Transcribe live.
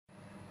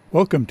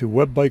Welcome to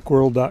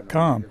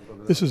webbikeworld.com.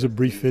 This is a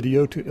brief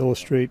video to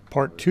illustrate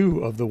part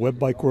 2 of the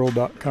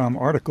webbikeworld.com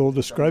article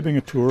describing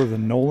a tour of the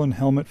Nolan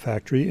helmet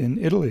factory in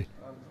Italy.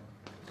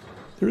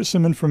 There is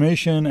some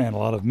information and a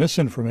lot of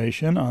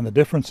misinformation on the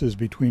differences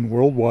between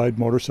worldwide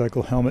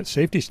motorcycle helmet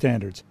safety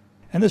standards,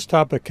 and this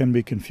topic can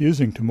be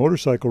confusing to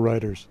motorcycle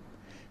riders.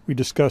 We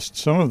discussed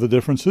some of the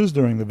differences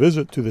during the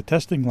visit to the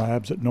testing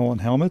labs at Nolan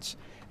Helmets,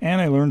 and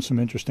I learned some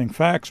interesting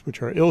facts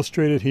which are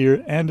illustrated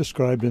here and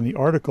described in the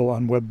article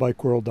on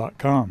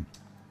webbikeworld.com.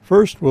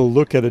 First, we'll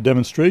look at a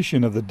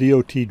demonstration of the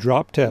DOT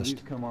drop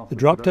test. The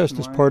drop test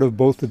is part of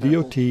both the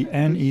DOT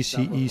and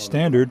ECE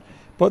standard,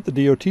 but the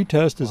DOT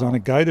test is on a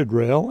guided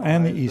rail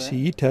and the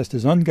ECE test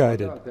is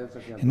unguided.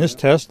 In this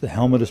test, the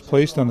helmet is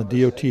placed on the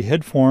DOT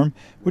head form,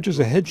 which is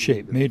a head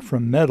shape made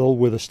from metal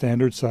with a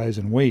standard size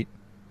and weight.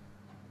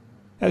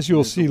 As you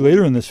will see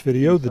later in this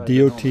video, the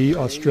DOT,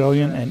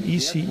 Australian, and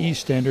ECE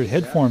standard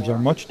head forms are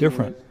much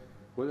different.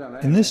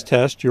 In this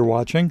test you're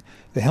watching,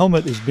 the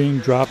helmet is being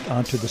dropped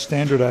onto the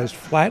standardized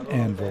flat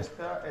anvil.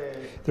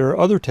 There are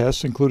other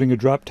tests, including a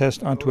drop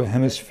test onto a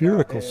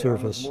hemispherical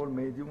surface.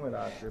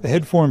 The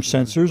head form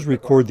sensors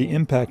record the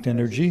impact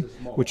energy,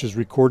 which is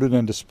recorded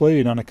and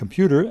displayed on a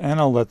computer, and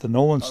I'll let the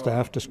Nolan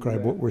staff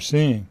describe what we're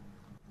seeing.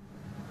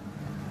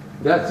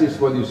 That is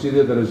what you see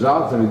there, the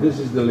results. I mean, this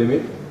is the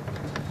limit.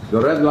 The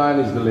red line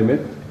is the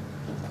limit.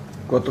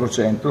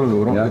 400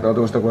 loro, Yeah. dato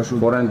questa qua su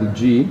 400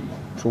 G.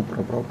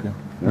 sopra proprio.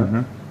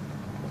 Yeah.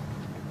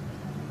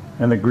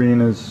 And the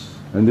green is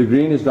And the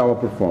green is our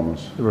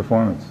performance. the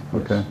performance.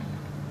 Okay.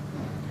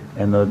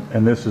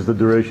 And this is the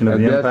duration of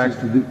And the that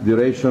impact? is the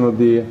duration of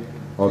the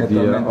È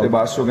talmente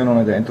basso che non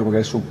è dentro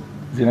perché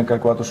viene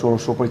calcolato solo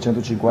sopra i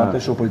 150 e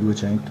sopra i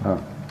 200.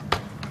 Ah.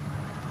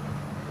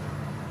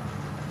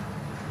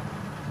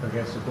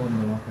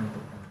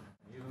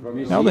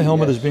 Now the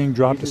helmet is being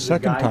dropped a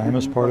second time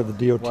as part of the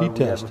DOT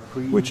test,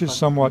 which is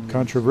somewhat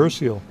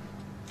controversial.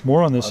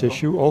 More on this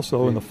issue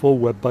also in the full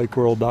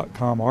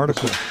webbikeworld.com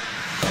article.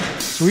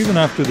 So even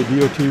after the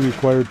DOT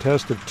required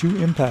test of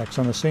 2 impacts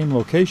on the same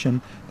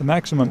location, the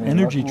maximum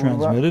energy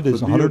transmitted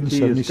is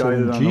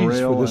 177 Gs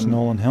for this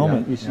Nolan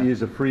helmet. ECE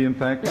is a free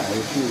impact? Yeah,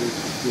 you see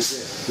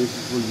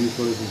this will be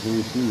for this is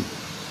an ECE.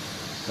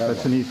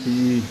 That's an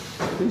ECE.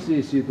 This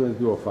is ECE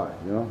 2205,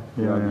 you know?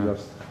 Yeah.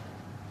 Just,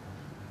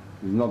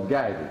 it's not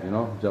guided, you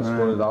know? Just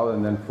fall it out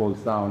and then falls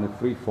down, a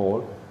free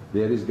fall.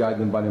 There is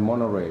guided by the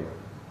monorail.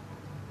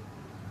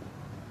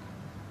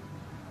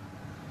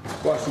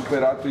 Qua ha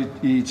superato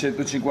i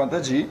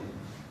 150 G.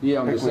 Here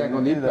on the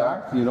second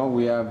impact, you know,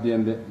 we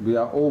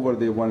are over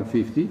the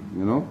 150, you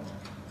know?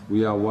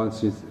 We are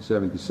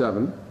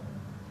 177.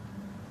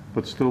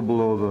 But still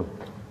below the...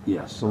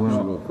 Yes.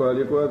 No,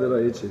 quella qua della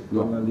ECE,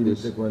 No, con il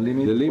limite qua, il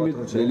limite the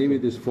 400.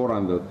 limit is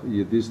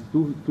 400. This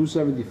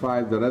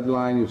 275, the red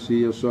line you see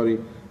here, sorry,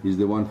 is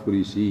the one for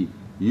ECE.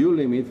 Your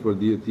limit for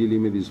DOT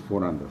limit is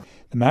 400.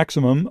 The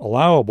maximum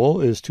allowable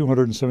is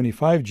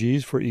 275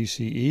 Gs for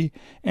ECE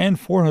and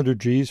 400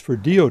 Gs for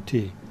DOT.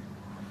 E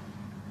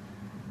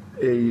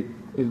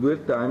il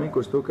dwell time in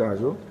questo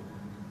caso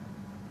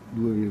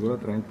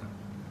 2,30,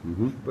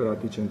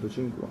 superati i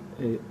 150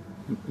 e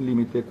il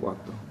limite è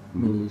 4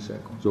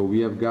 millisecondi. So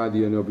we have got,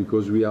 you know,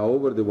 because we are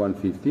over the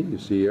 150, you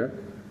see here,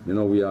 you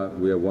know, we are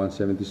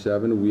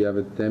 177, we have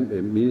a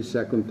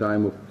millisecond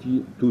time of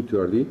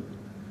 230,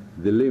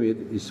 the limit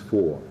is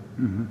 4.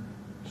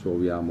 So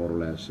we are more or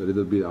less a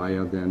little bit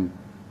higher than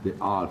the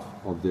half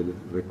of the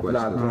requested.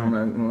 L'altro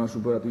non ha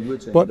superato i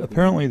 200. But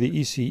apparently the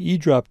ECE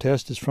drop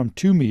test is from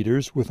 2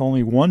 meters with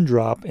only 1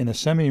 drop in a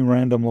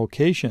semi-random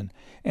location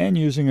and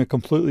using a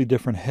completely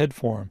different head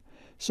form,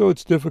 so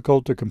it's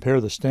difficult to compare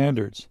the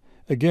standards.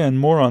 Again,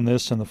 more on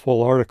this in the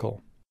full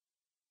article.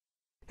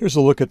 Here's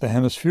a look at the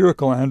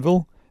hemispherical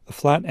anvil, the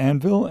flat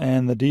anvil,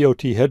 and the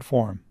DOT head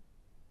form.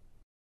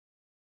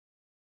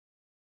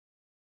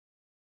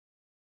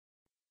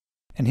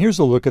 And here's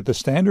a look at the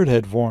standard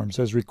head forms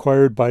as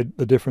required by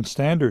the different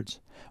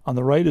standards. On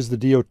the right is the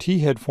DOT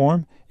head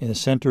form, in the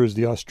center is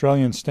the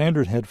Australian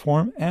standard head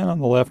form, and on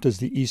the left is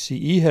the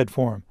ECE head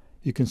form.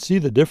 You can see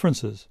the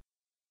differences.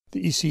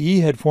 The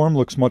ECE head form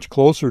looks much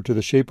closer to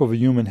the shape of a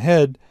human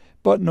head,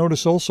 but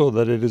notice also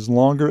that it is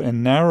longer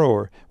and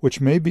narrower, which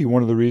may be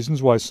one of the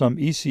reasons why some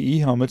ECE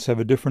helmets have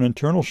a different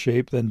internal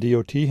shape than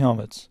DOT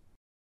helmets.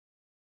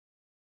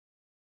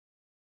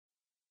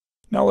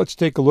 Now let's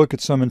take a look at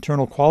some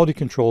internal quality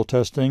control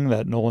testing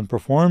that Nolan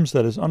performs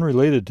that is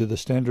unrelated to the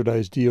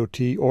standardized DOT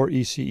or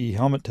ECE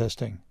helmet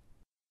testing.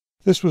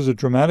 This was a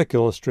dramatic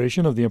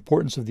illustration of the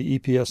importance of the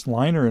EPS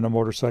liner in a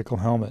motorcycle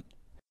helmet.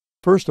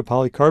 First, a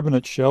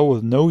polycarbonate shell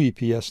with no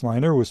EPS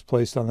liner was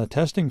placed on the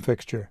testing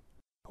fixture.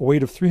 A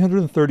weight of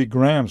 330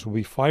 grams will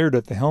be fired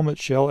at the helmet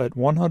shell at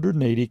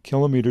 180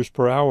 kilometers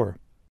per hour.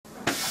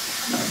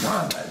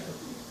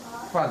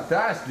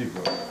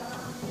 Fantastico!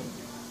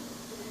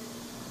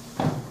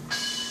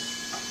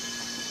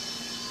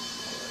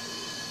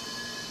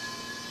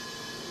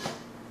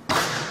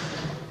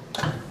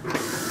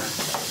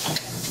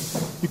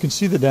 You can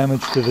see the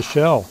damage to the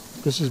shell.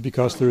 This is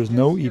because there is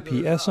no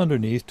EPS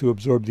underneath to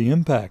absorb the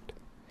impact.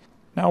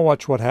 Now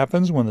watch what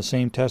happens when the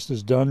same test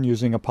is done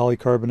using a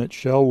polycarbonate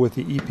shell with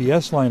the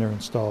EPS liner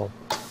installed.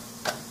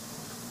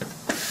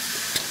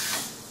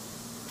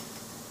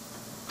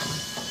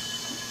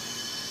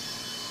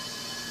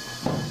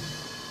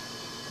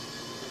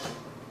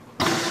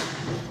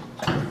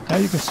 Now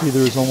you can see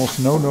there is almost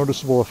no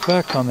noticeable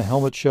effect on the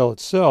helmet shell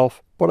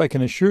itself, but I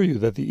can assure you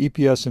that the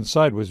EPS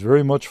inside was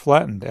very much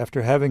flattened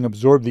after having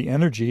absorbed the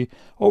energy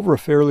over a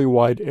fairly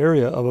wide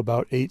area of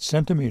about 8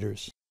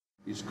 centimeters.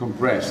 It's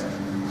compressed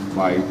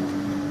by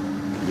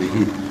the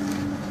heat.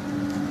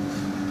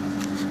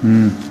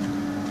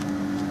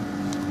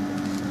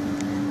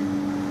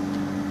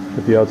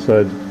 At the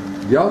outside.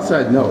 The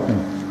outside, no.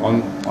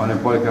 On a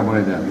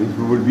polycarbonate helmet. If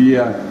it would be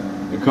a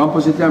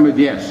composite helmet,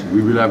 yes,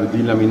 we will have a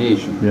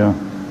delamination. Yeah.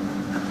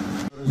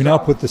 We now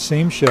put the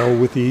same shell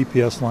with the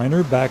EPS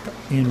liner back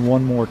in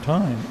one more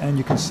time, and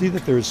you can see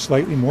that there is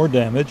slightly more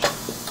damage,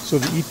 so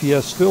the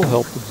EPS still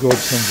helped absorb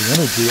some of the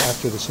energy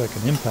after the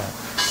second impact.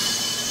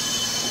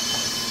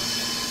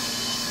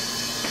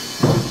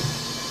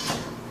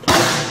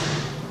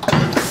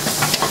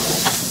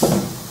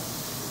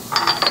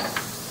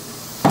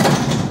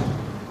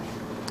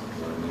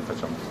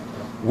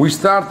 We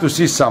start to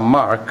see some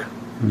mark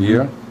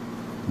here,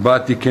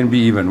 but it can be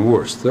even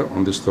worse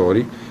on the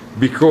story,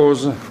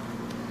 because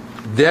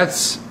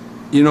that's,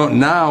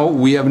 now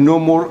we have no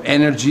more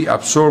energy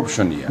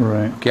absorption here.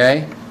 Right.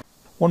 Okay?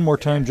 One more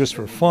time just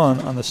for fun,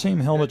 on the same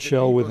helmet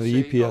shell with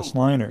the EPS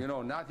liner.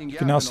 You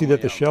can now see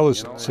that the shell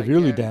is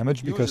severely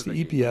damaged because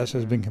the EPS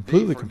has been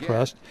completely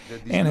compressed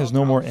and has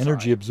no more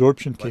energy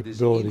absorption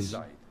capabilities.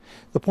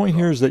 The point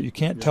here is that you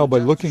can't tell by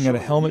looking at a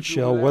helmet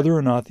shell whether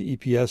or not the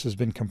EPS has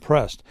been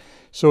compressed,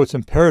 so it's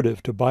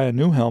imperative to buy a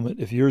new helmet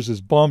if yours is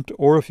bumped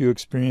or if you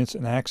experience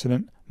an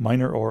accident,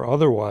 minor or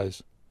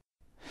otherwise.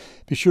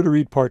 Be sure to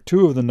read Part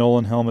 2 of the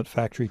Nolan Helmet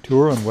Factory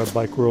Tour on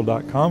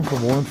webbikeworld.com for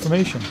more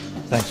information.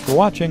 Thanks for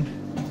watching.